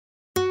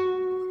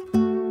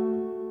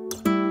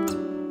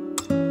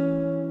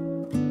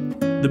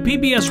The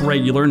PBS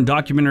regular and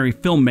documentary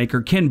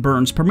filmmaker Ken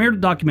Burns premiered a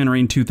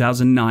documentary in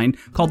 2009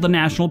 called The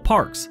National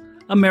Parks,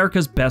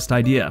 America's Best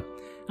Idea.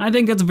 I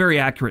think that's a very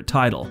accurate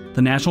title.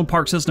 The national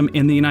park system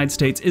in the United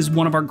States is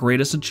one of our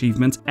greatest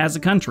achievements as a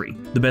country.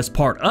 The best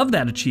part of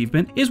that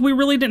achievement is we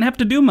really didn't have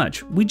to do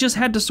much. We just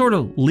had to sort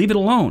of leave it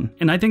alone.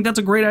 And I think that's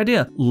a great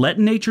idea. Let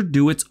nature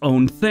do its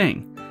own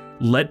thing.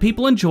 Let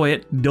people enjoy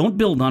it, don't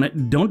build on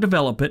it, don't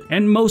develop it,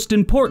 and most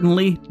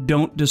importantly,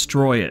 don't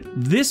destroy it.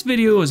 This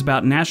video is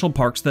about national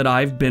parks that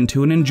I've been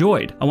to and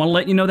enjoyed. I want to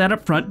let you know that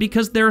up front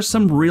because there are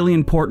some really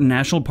important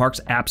national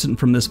parks absent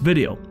from this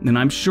video, and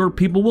I'm sure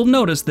people will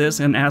notice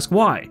this and ask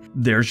why.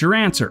 There's your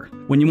answer.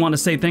 When you want to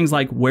say things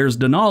like, "Where's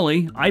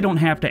Denali?" I don't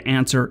have to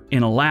answer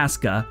 "in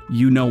Alaska."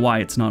 You know why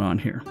it's not on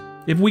here.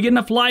 If we get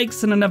enough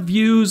likes and enough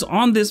views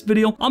on this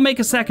video, I'll make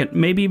a second,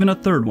 maybe even a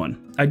third one.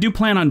 I do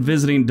plan on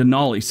visiting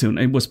Denali soon.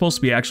 It was supposed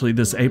to be actually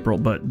this April,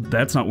 but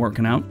that's not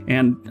working out.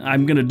 And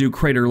I'm gonna do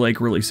Crater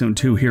Lake really soon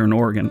too here in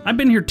Oregon. I've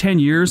been here 10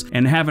 years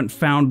and haven't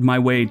found my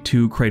way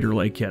to Crater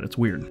Lake yet. It's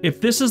weird. If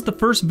this is the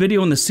first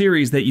video in the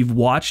series that you've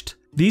watched,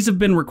 these have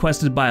been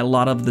requested by a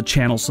lot of the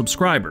channel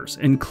subscribers,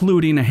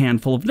 including a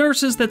handful of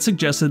nurses that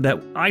suggested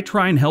that I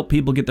try and help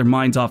people get their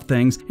minds off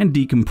things and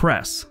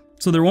decompress.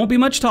 So there won't be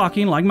much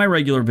talking like my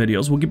regular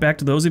videos. We'll get back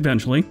to those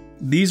eventually.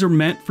 These are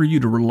meant for you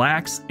to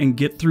relax and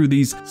get through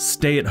these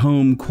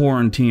stay-at-home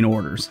quarantine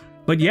orders.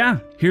 But yeah,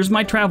 here's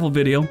my travel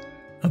video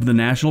of the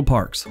national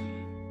parks.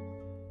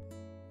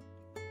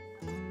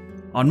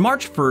 On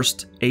March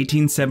 1st,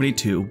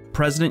 1872,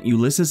 President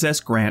Ulysses S.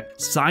 Grant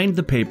signed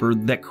the paper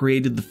that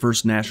created the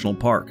first national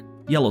park,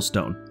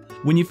 Yellowstone.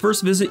 When you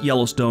first visit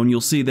Yellowstone,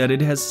 you'll see that it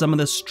has some of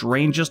the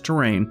strangest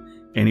terrain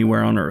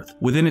anywhere on Earth.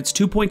 Within its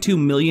 2.2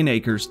 million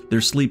acres, there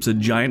sleeps a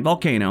giant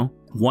volcano,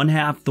 one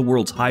half the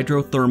world's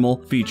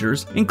hydrothermal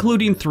features,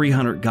 including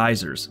 300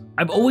 geysers.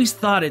 I've always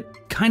thought it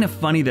kind of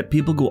funny that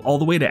people go all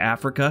the way to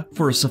Africa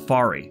for a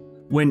safari,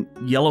 when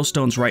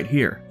Yellowstone's right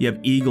here. You have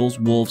eagles,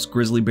 wolves,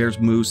 grizzly bears,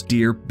 moose,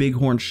 deer,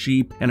 bighorn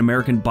sheep, and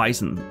American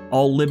bison,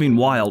 all living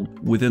wild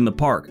within the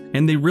park,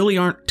 and they really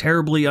aren't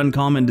terribly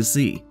uncommon to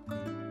see.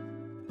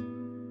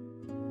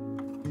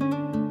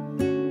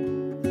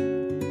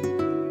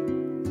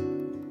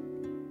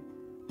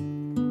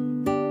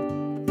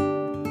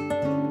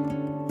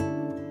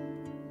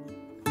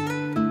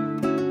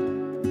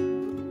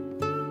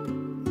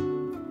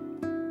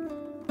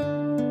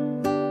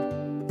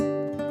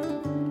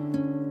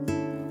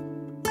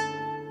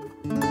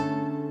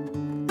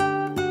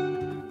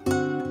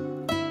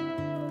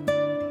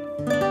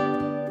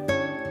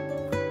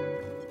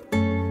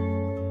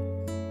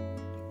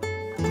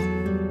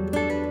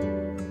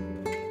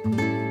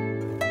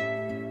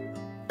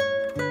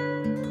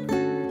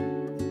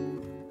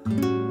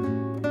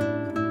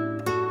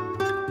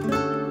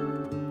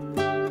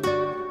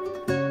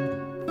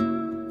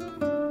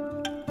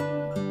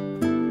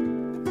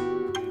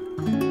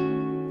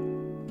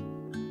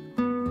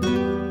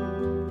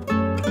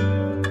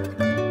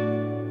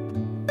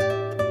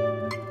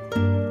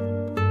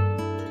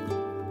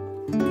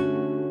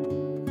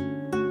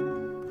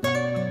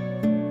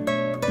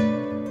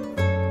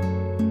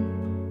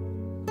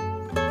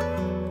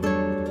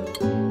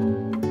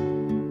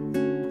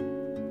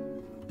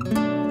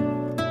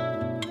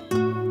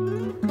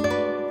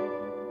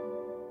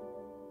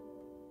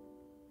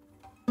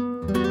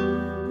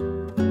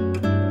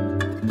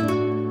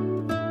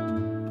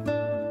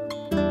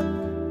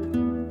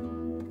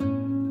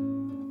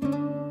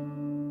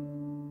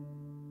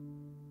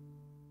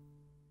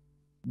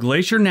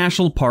 Glacier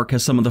National Park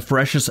has some of the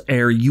freshest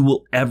air you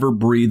will ever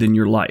breathe in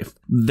your life.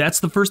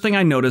 That's the first thing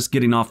I noticed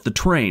getting off the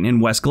train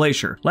in West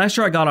Glacier. Last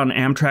year I got on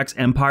Amtrak's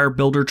Empire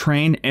Builder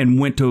train and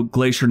went to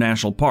Glacier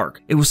National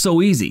Park. It was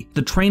so easy.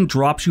 The train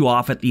drops you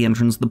off at the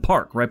entrance of the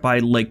park, right by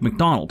Lake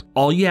McDonald.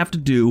 All you have to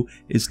do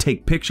is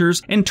take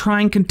pictures and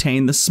try and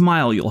contain the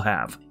smile you'll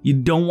have. You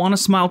don't want to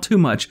smile too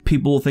much.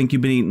 People will think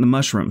you've been eating the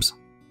mushrooms.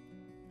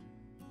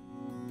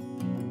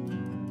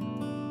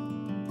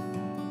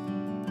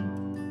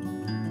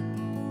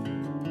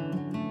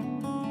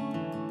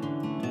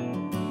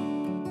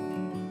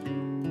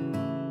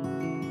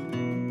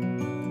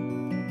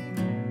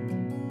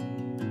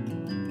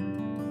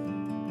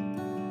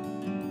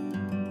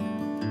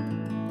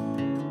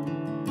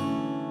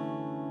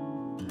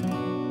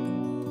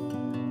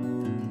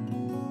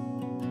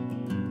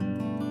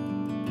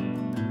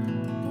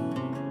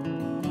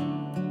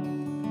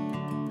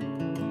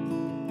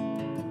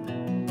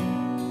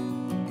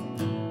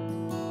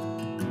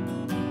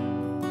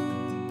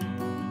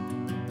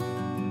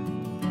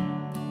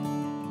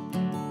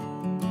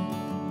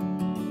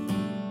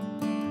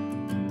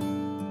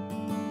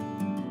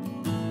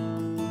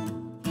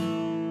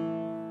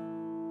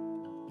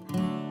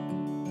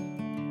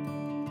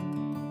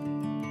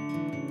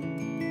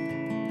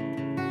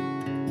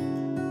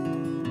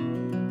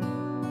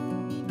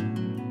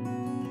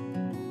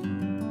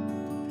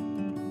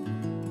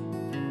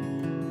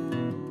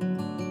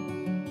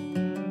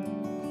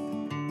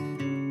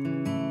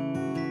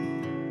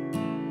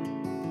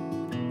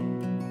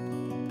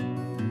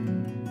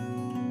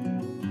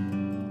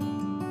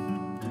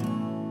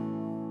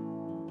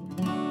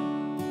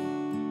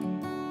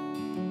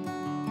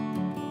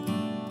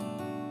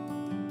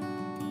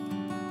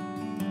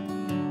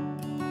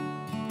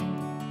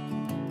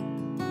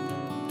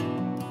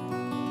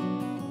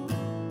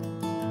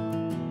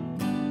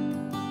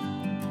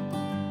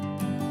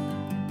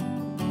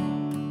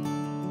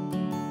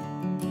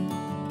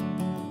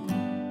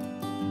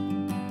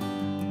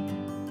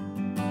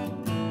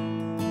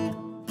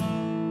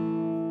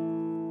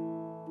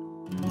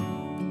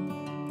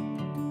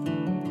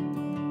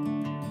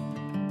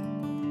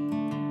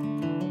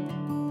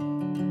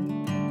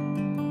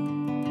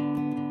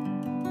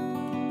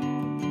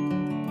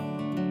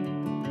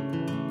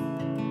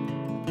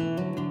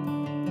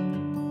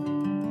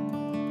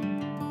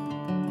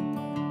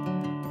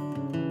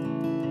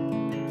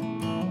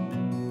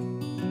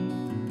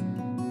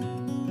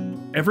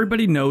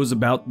 Everybody knows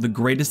about the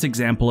greatest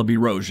example of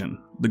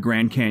erosion, the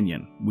Grand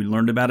Canyon. We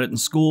learned about it in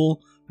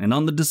school and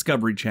on the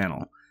Discovery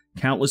Channel.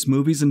 Countless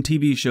movies and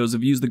TV shows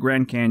have used the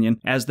Grand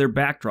Canyon as their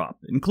backdrop,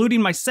 including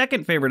my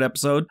second favorite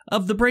episode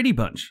of The Brady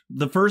Bunch,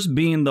 the first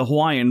being the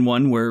Hawaiian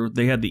one where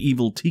they had the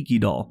evil tiki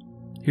doll.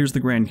 Here's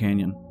the Grand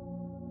Canyon.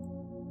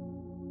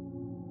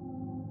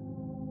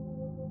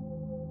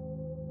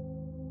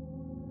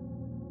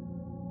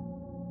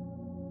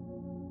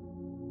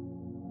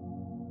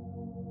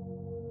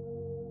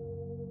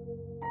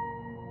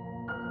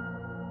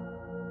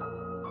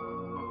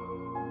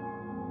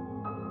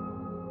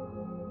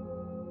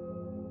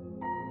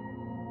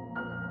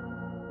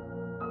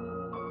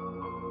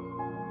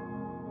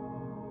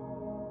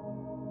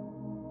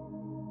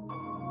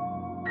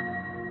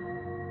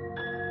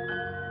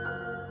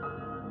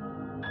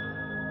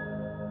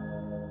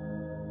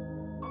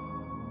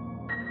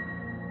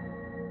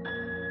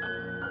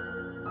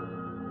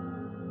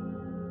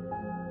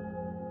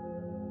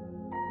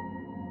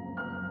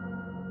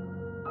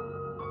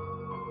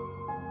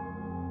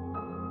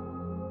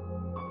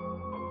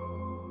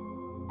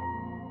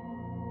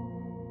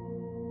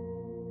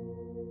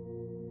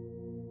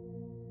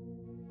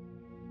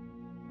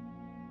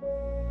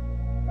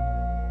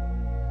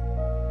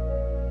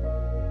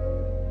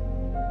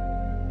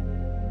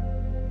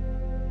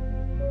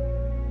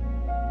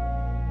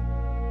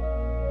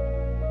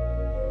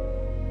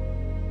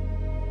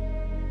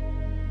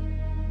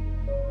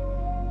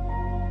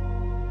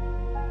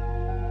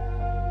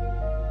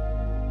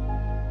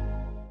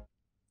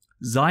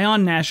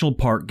 Zion National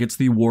Park gets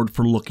the award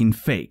for looking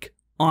fake.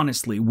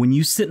 Honestly, when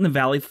you sit in the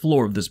valley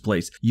floor of this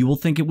place, you will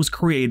think it was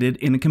created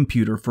in a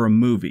computer for a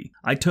movie.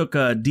 I took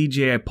a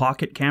DJI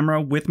pocket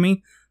camera with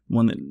me,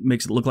 one that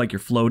makes it look like you're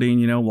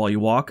floating, while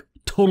you walk.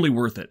 Totally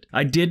worth it.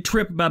 I did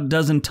trip about a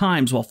dozen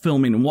times while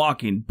filming and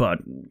walking, but,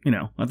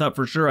 I thought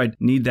for sure I'd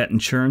need that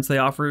insurance they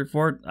offer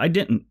for it. I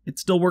didn't. It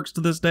still works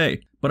to this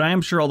day. But I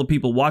am sure all the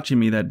people watching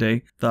me that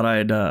day thought I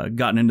had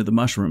gotten into the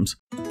mushrooms.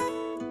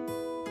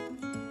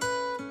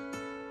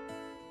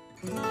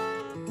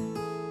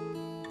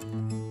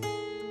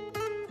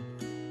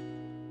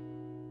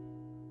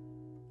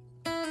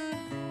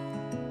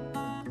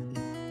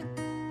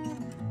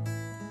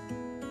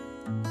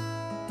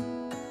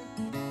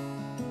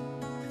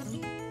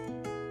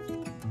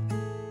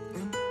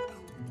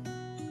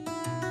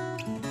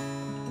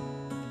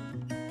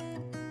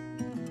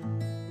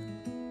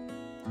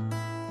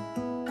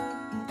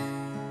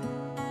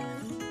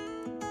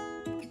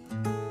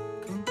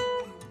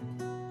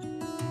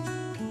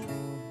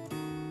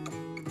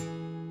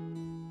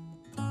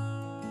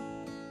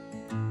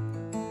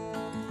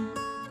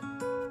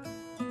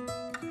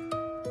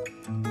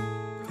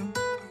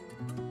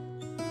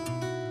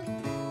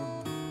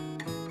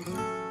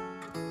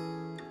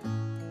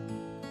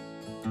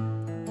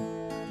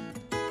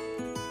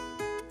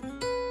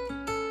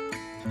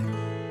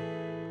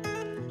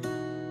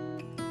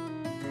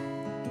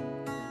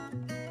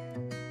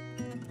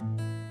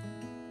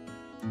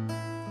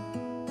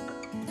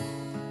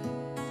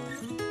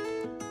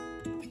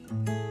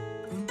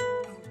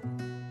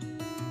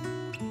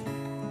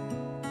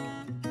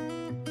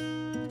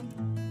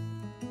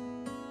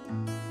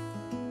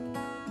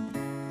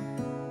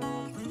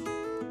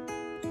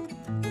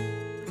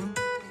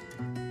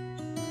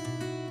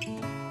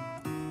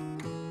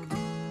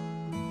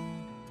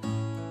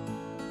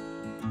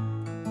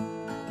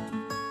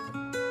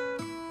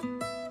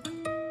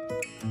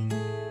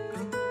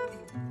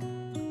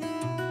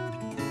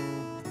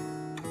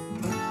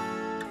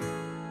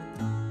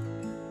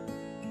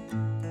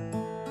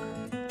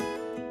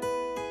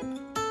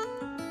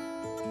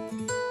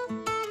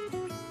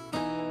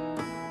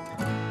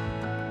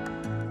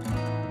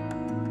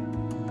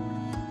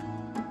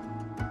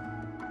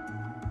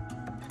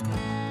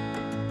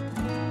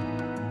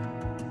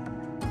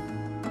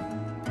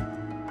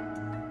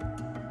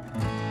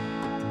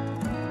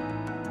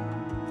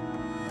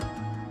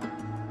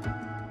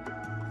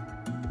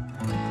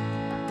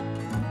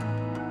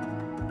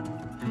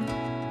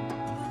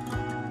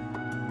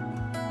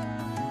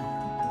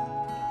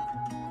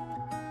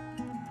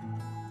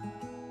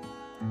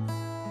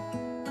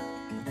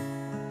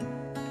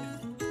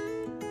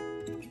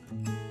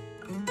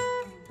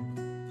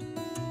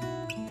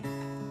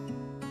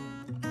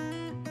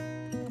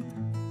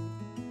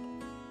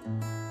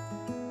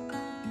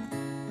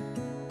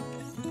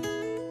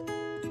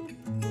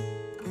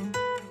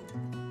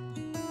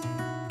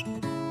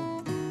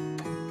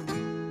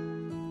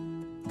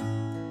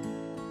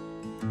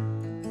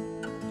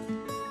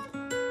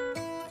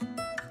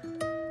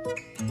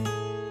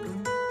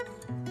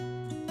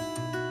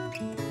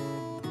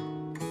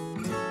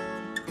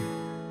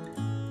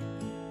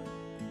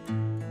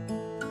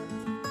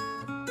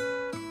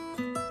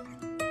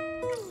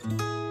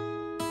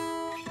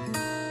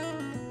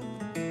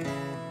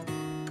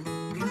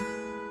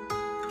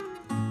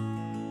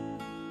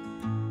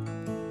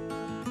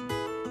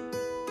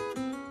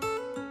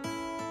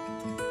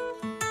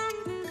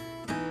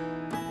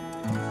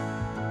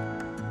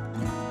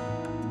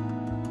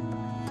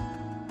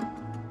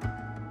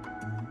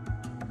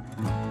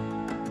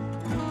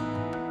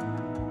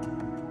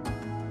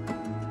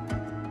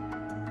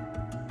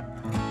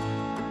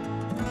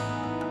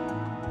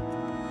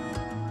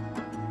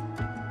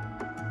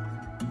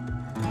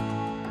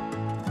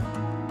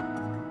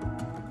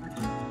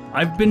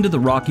 I've been to the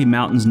Rocky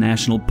Mountains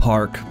National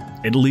Park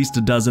at least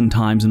a dozen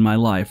times in my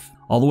life.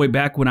 All the way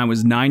back when I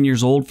was 9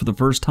 years old for the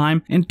first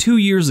time, and 2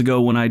 years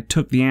ago when I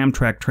took the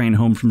Amtrak train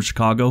home from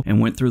Chicago and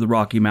went through the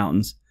Rocky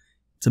Mountains.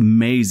 It's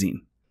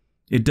amazing.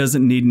 It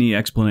doesn't need any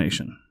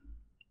explanation.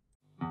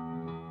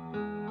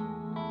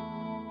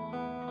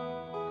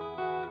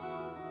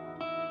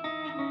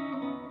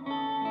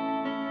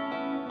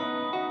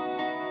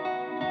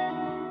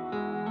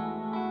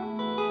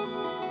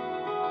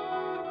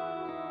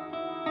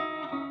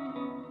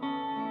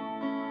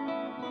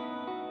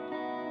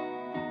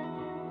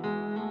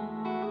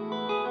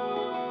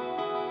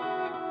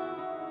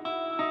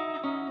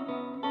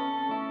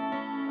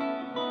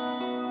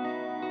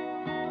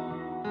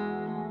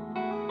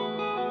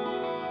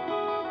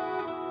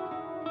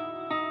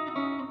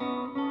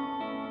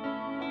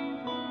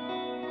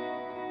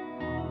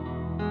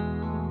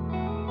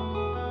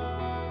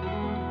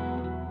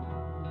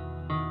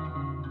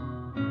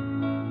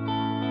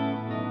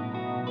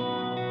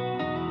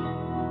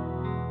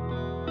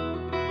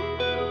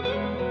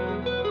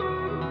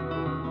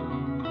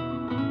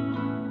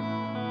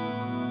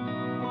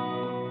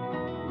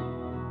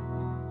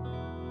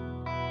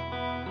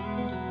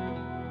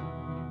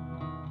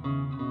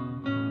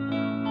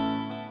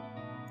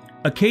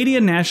 Acadia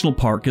National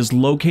Park is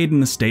located in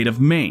the state of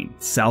Maine,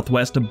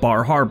 southwest of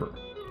Bar Harbor.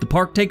 The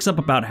park takes up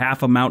about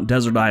half of Mount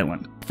Desert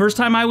Island. First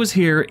time I was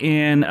here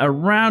in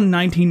around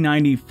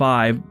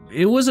 1995,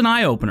 it was an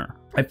eye-opener.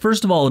 I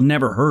first of all had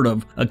never heard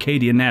of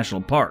Acadia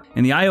National Park,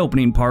 and the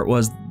eye-opening part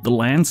was the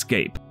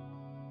landscape.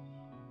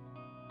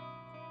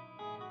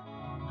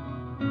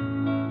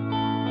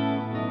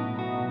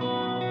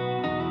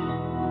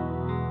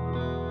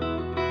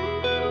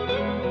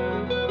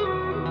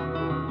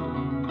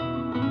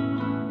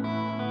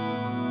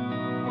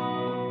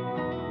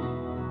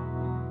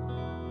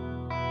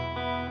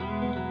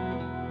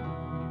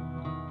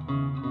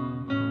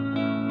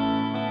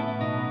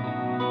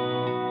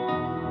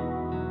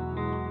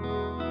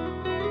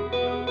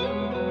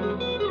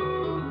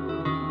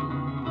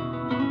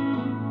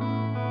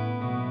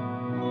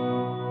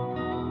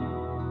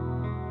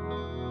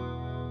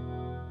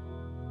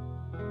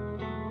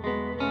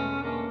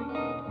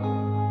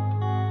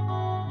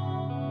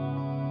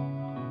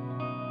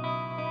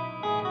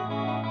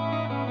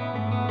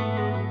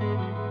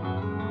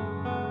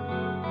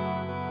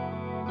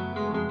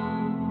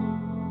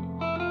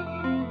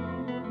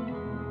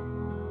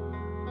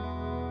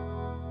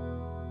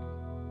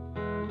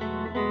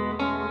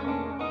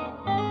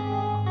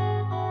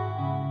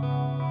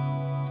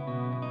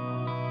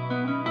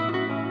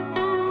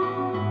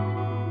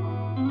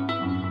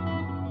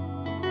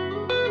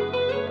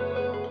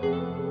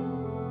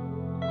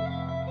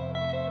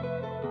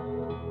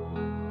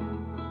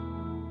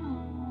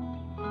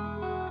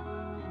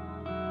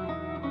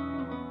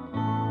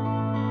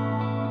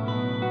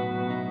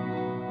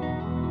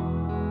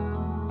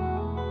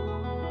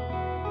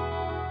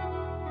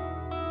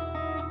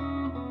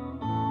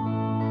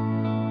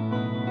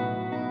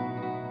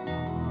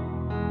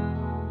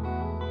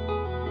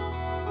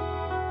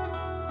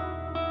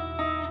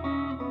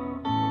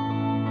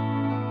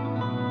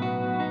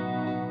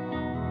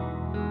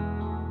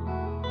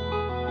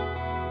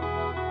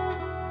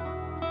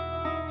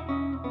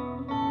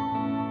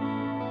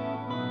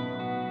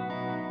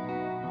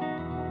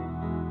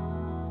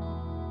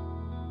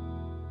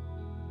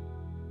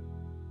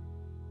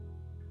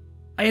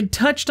 I had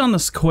touched on the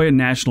Sequoia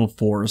National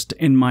Forest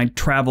in my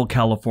Travel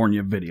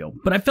California video,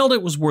 but I felt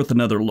it was worth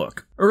another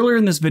look. Earlier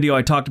in this video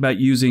I talked about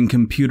using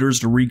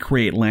computers to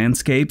recreate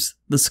landscapes.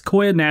 The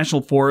Sequoia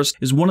National Forest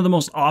is one of the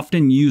most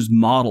often used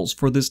models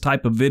for this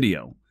type of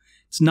video.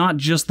 It's not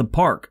just the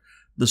park.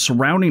 The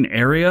surrounding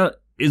area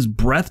is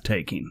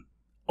breathtaking.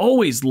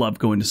 Always love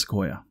going to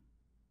Sequoia.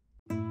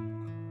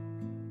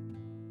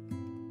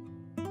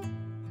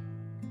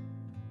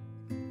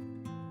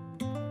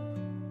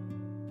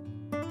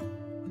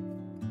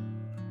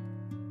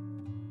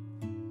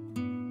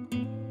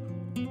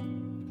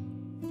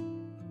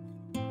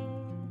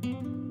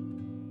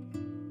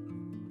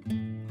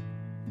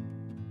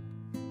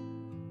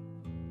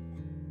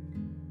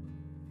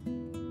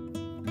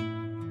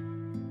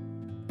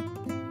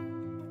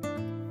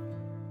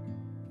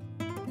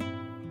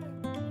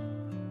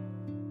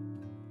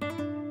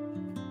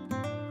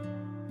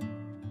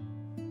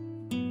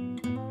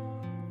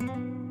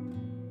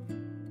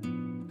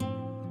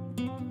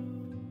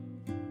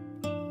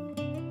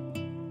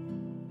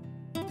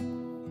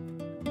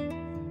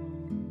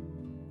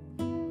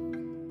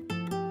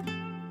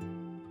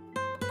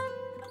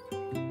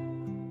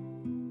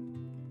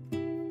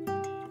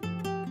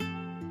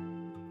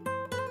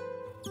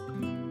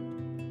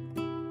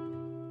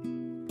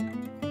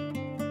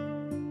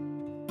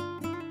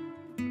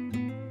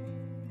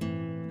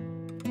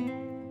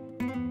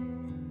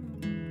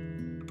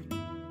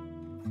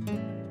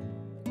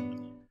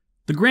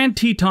 The Grand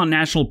Teton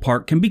National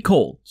Park can be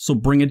cold, so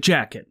bring a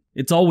jacket.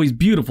 It's always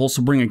beautiful,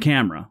 so bring a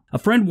camera. A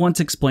friend once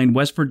explained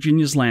West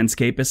Virginia's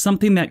landscape as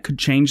something that could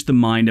change the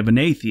mind of an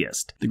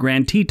atheist. The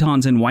Grand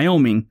Tetons in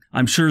Wyoming,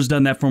 I'm sure, has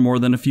done that for more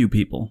than a few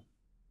people.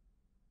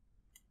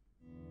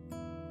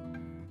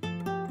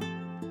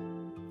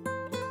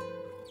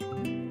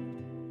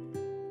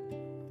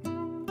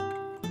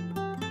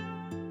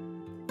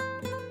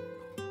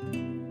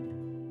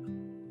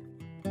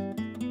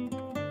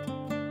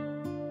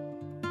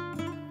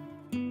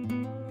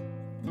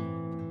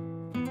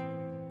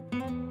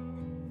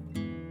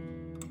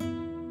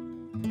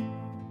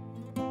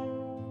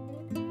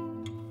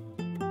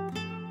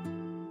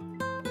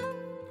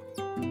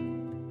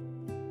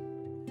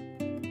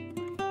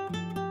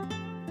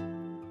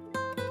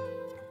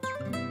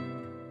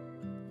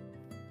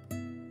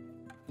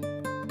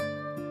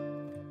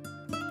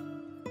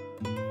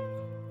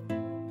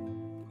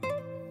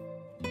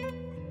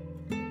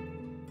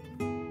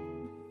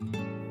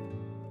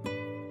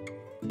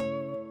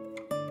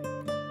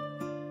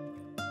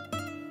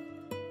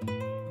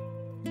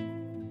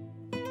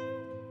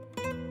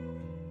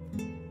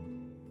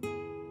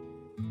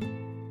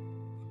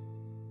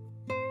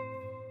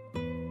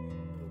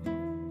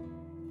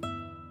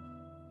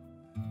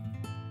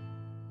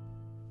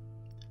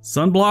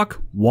 Sunblock,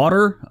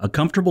 water, a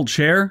comfortable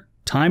chair,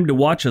 time to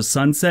watch a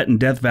sunset in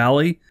Death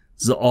Valley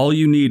is all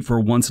you need for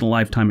a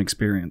once-in-a-lifetime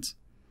experience.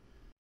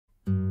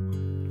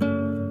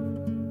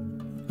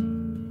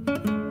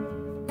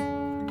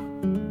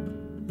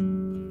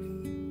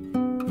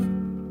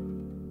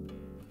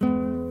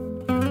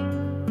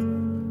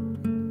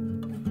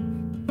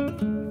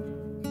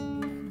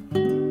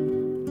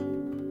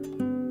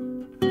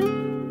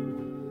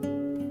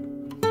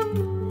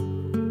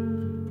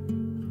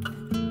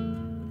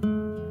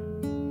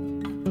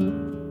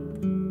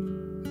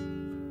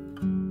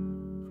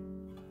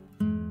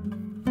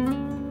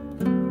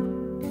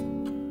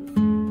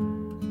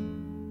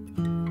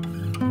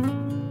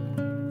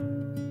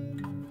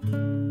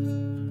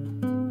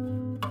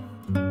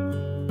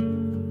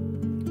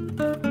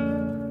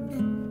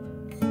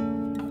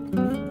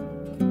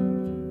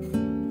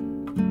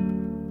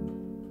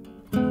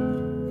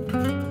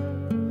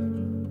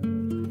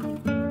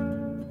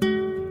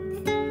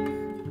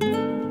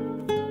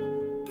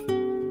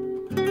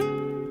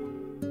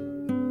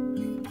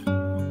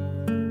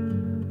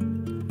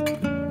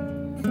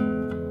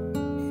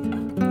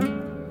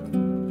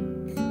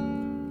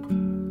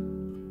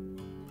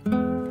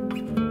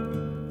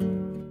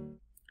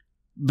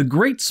 The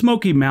Great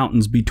Smoky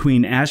Mountains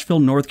between Asheville,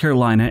 North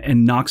Carolina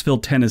and Knoxville,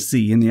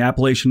 Tennessee in the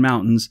Appalachian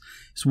Mountains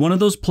is one of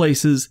those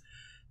places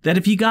that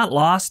if you got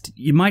lost,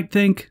 you might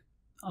think,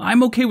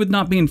 I'm okay with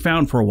not being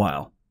found for a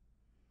while.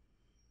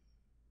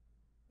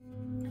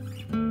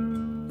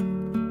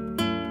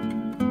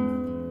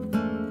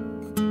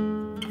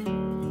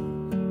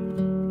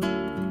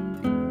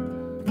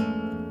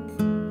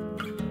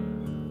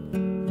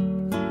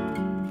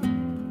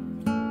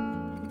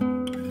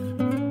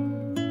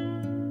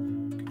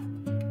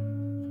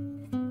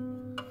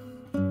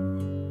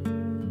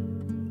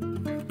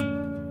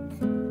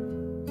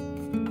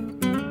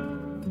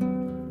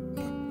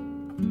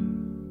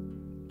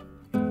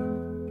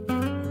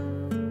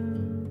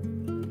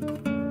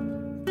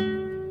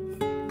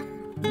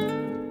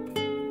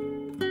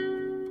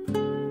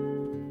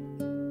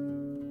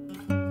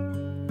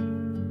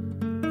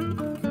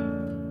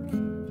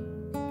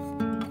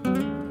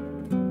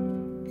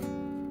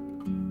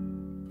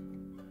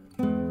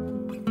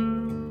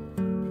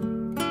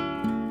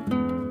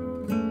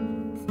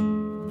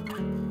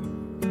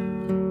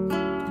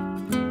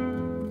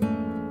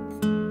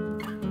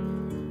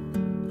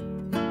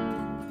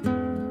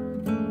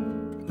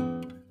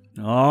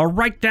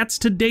 Alright, that's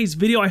today's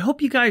video. I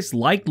hope you guys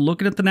liked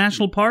looking at the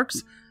national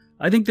parks.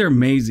 I think they're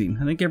amazing.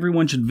 I think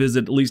everyone should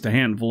visit at least a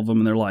handful of them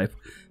in their life.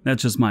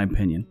 That's just my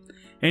opinion.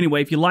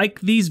 Anyway, if you like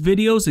these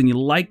videos and you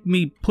like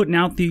me putting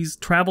out these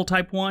travel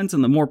type ones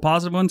and the more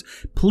positive ones,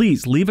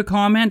 please leave a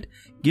comment,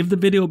 give the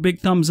video a big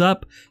thumbs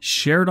up,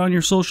 share it on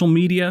your social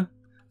media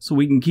so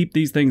we can keep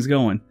these things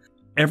going.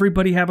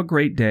 Everybody have a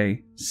great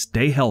day.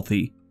 Stay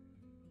healthy.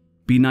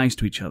 Be nice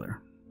to each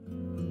other.